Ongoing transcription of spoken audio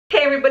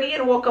everybody,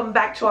 and welcome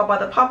back to All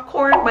About the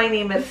Popcorn. My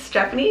name is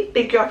Stephanie.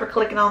 Thank you all for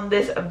clicking on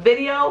this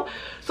video.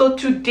 So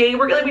today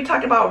we're going to be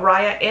talking about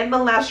Raya and the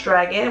Last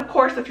Dragon. Of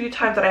course, a few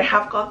times that I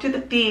have gone to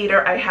the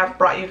theater, I have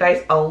brought you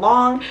guys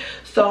along.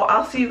 So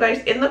I'll see you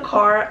guys in the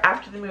car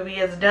after the movie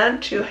is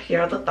done to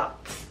hear the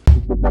thoughts.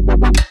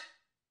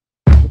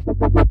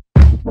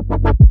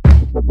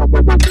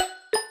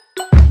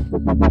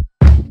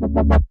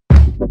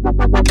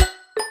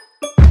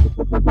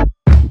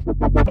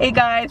 Hey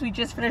guys, we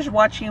just finished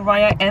watching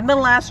Raya and the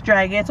Last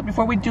Dragon. So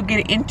before we do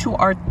get into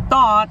our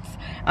thoughts,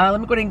 let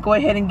me go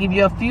ahead and give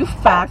you a few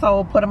facts. I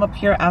will put them up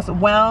here as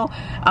well.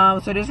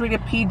 So it is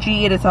rated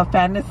PG. It is a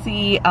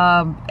fantasy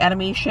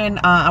animation,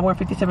 hour and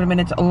 57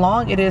 minutes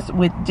long. It is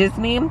with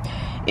Disney.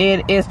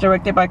 It is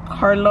directed by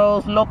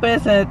Carlos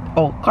Lopez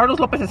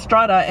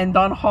Estrada, and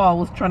Don Hall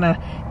was trying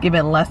to give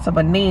it less of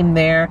a name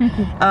there.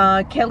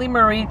 Kelly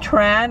Marie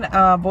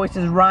Tran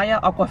voices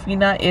Raya.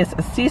 Awkwafina is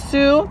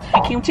Sisu.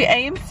 We came to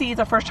AMC. It's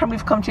the first time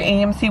we've come to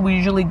AMC. We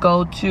usually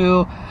go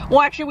to,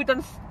 well, actually we've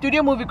done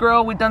Studio Movie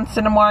Girl, we've done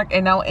Cinemark,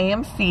 and now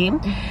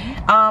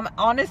AMC.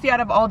 Honestly, out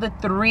of all the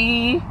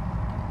three,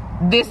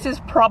 this is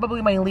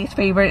probably my least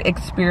favorite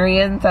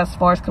experience as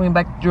far as coming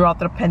back throughout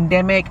the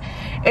pandemic.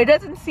 It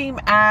doesn't seem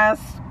as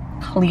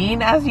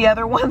clean as the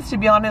other ones, to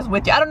be honest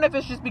with you. I don't know if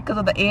it's just because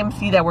of the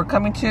AMC that we're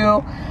coming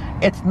to.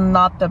 It's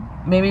not the,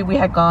 maybe we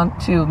had gone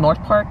to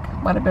North Park,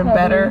 might have been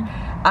better.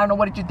 I don't know,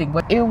 what did you think?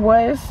 It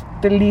was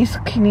the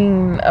least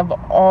clean of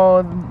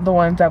all the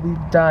ones that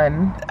we've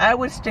done. I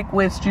would stick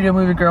with Studio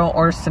Movie Girl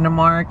or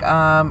Cinemark.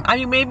 I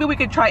mean, maybe we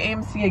could try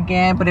AMC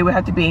again, but it would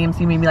have to be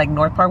AMC, maybe like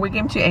North Park. We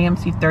came to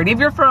AMC 30 if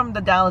you're from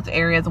the Dallas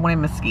area. It's the one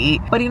in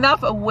Mesquite. But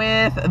enough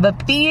with the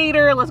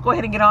theater. Let's go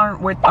ahead and get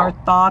on with our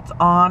thoughts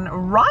on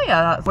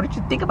Raya. What did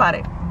you think about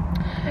it?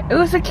 It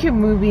was a cute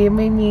movie. It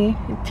made me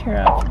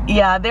tear up.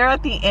 Yeah, there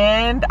at the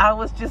end, I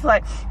was just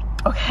like,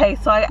 okay,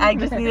 so I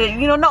just needed,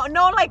 you know,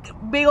 no like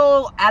big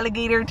old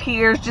alligator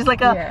tears, just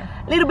like a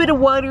little bit of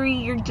watery.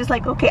 You're just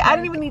like, okay, I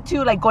don't even need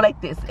to like go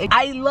like this.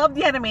 I love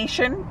the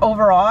animation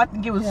overall. I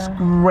think it was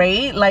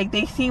great. Like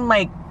they seem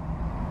like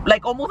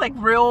almost like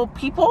real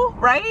people,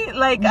 right?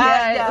 Like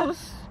it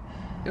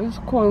was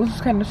cool. It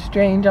was kind of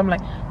strange. I'm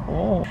like,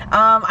 oh.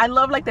 I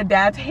love like the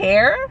dad's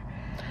hair.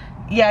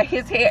 Yeah,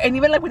 his hair, and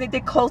even like when they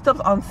did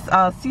close-ups on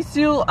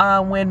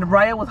Sisu, when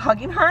Raya was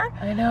hugging her.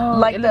 I know,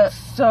 like it looks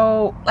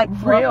so like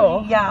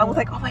real. Yeah, I was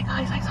like, oh my god,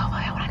 he's like so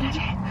fluffy. I want to touch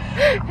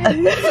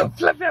it. It's so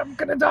fluffy, I'm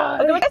gonna die.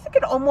 I guess it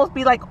could almost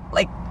be like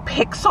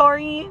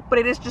Pixar-y, but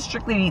it is just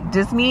strictly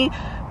Disney,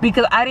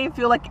 because I didn't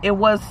feel like it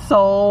was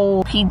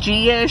so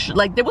PG-ish.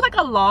 Like there was like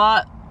a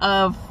lot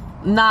of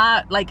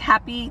not like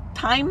happy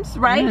times,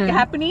 right?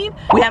 Happening.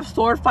 We have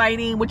sword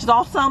fighting, which is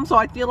awesome. So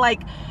I feel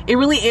like it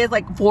really is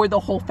like for the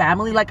whole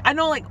family. Like I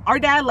know like our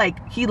dad,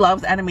 like he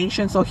loves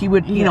animation, so he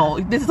would, you know,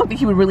 this is something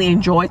he would really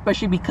enjoy,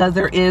 especially because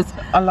there is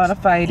a lot of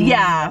fighting.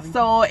 Yeah,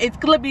 so it's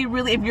gonna be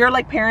really, if you're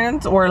like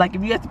parents, or like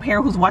if you have a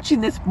parent who's watching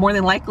this, more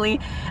than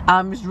likely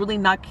is really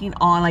not keen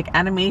on like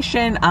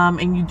animation,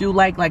 and you do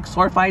like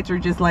sword fights or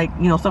just like,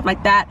 you know, stuff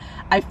like that,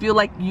 I feel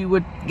like you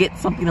would get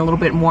something a little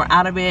bit more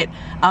out of it.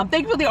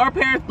 Thankfully our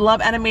parents love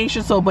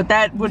animation, so but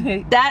that would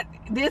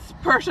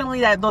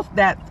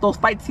those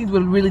fight scenes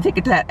would really take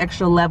it to that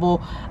extra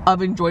level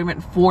of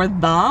enjoyment for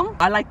them.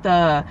 I like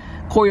the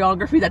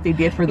choreography that they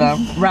did for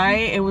them.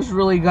 Right, it was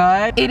really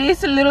good. It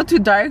is a little too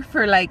dark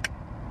for like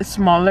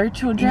smaller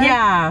children.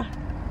 Yeah,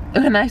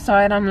 when I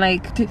saw it, I'm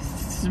like,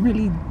 this is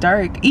really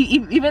dark.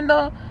 Even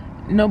though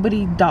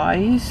nobody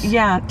dies.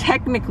 Yeah,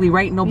 technically,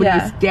 right, nobody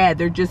is dead.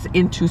 They're just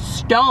into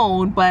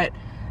stone, but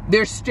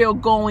they're still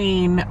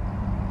going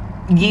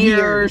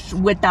years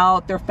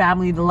without their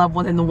family, the loved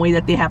ones, and the way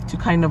that they have to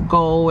kind of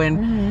go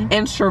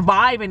and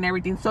survive and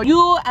everything. So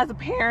you as a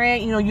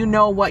parent, you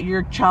know what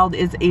your child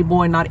is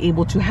able and not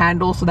able to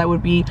handle, so that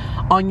would be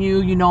on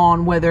you, you know,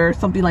 on whether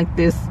something like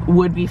this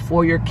would be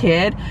for your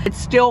kid. It's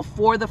still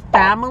for the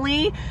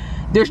family.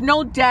 There's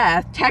no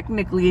death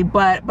technically,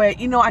 but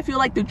you know, I feel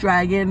like the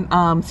dragon,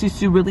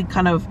 Sisu, really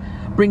kind of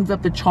brings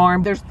up the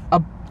charm. There's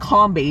a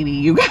calm baby,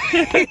 you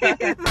guys.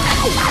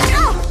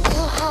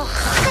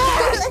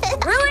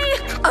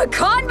 Really? A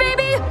con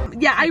baby?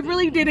 Yeah, I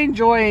really did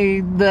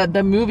enjoy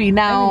the movie.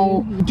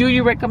 Now, do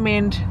you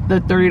recommend the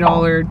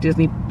 $30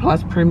 Disney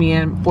Plus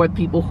Premium for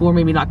people who are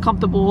maybe not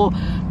comfortable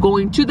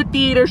going to the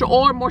theaters,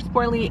 or more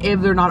importantly,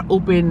 if they're not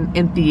open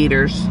in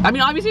theaters? I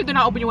mean, obviously if they're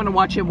not open, you want to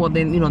watch it, well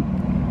then, you know,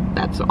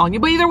 that's on you.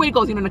 But either way it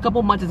goes, you know, in a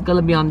couple months it's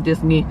gonna be on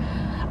Disney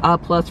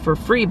Plus for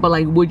free. But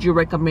like, would you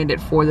recommend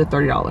it for the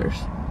 $30?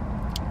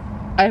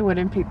 I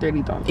wouldn't pay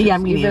 $30. Yeah,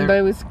 me neither. Even though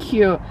it was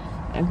cute,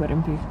 I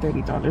wouldn't pay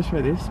 $30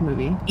 for this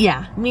movie.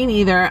 Yeah, me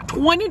neither.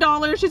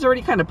 $20 is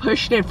already kind of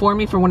pushing it for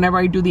me for whenever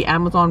I do the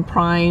Amazon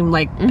Prime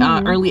like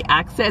early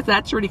access.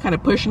 That's already kind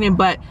of pushing it,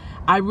 but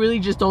I really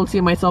just don't see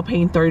myself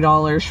paying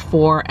 $30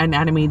 for an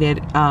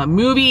animated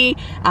movie.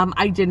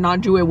 I did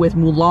not do it with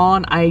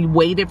Mulan. I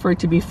waited for it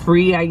to be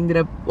free. I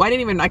didn't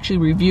even actually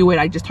review it.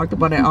 I just talked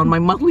about it on my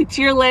monthly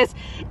tier list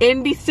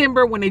in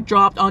December when it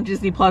dropped on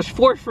Disney Plus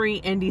for free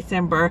in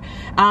December.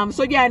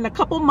 So yeah, in a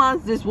couple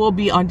months this will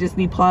be on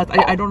Disney Plus.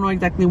 I don't know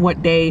exactly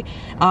what day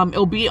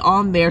it'll be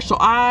on there. So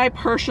I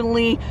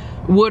personally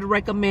would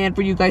recommend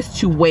for you guys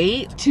to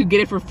wait to get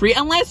it for free,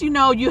 unless you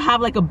know you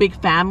have like a big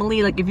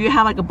family. Like if you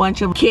have like a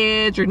bunch of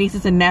kids or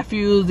nieces and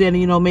nephews, and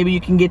you know maybe you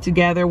can get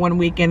together one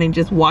weekend and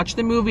just watch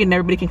the movie and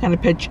everybody can kind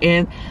of pitch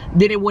in,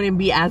 then it wouldn't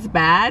be as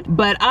bad.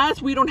 But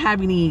us, we don't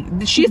have any,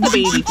 she's the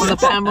baby for the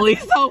family,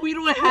 so we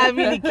don't have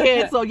any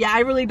kids. So yeah,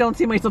 I really don't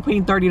see myself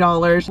paying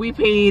 $30. We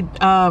paid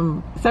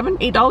 $7,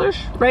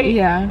 $8, right?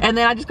 Yeah. And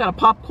then I just got a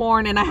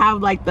popcorn, and I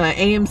have like the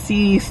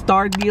AMC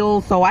Star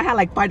deal, so I had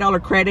like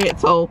 $5 credit.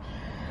 So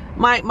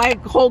my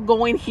whole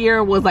going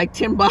here was like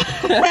 10 bucks.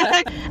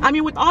 I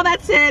mean, with all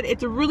that said,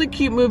 it's a really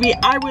cute movie.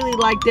 I really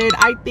liked it.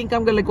 I think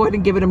I'm gonna go ahead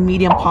and give it a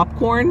medium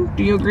popcorn.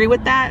 Do you agree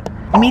with that?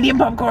 Medium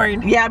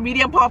popcorn. Yeah,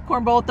 medium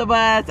popcorn, both of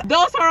us.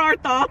 Those are our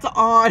thoughts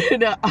on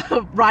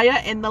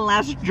Raya and the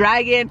Last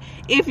Dragon.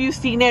 If you've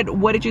seen it,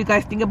 what did you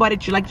guys think about it?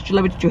 Did you like it? Did you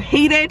love it? Did you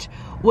hate it?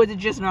 Was it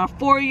just not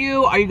for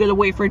you? Are you gonna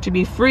wait for it to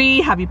be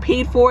free? Have you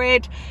paid for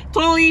it?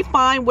 Totally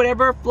fine,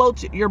 whatever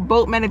floats your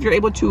boat, man. If you're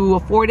able to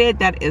afford it,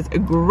 that is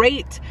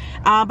great.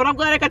 But I'm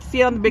glad I got to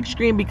see it on the big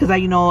screen, because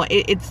you know,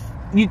 it's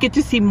you get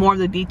to see more of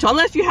the detail.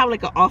 Unless you have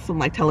like an awesome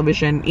like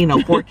television, you know,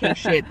 4K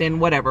shit, then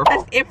whatever.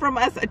 That's it from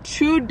us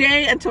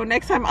today. Until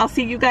next time, I'll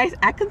see you guys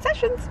at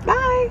concessions.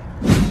 Bye.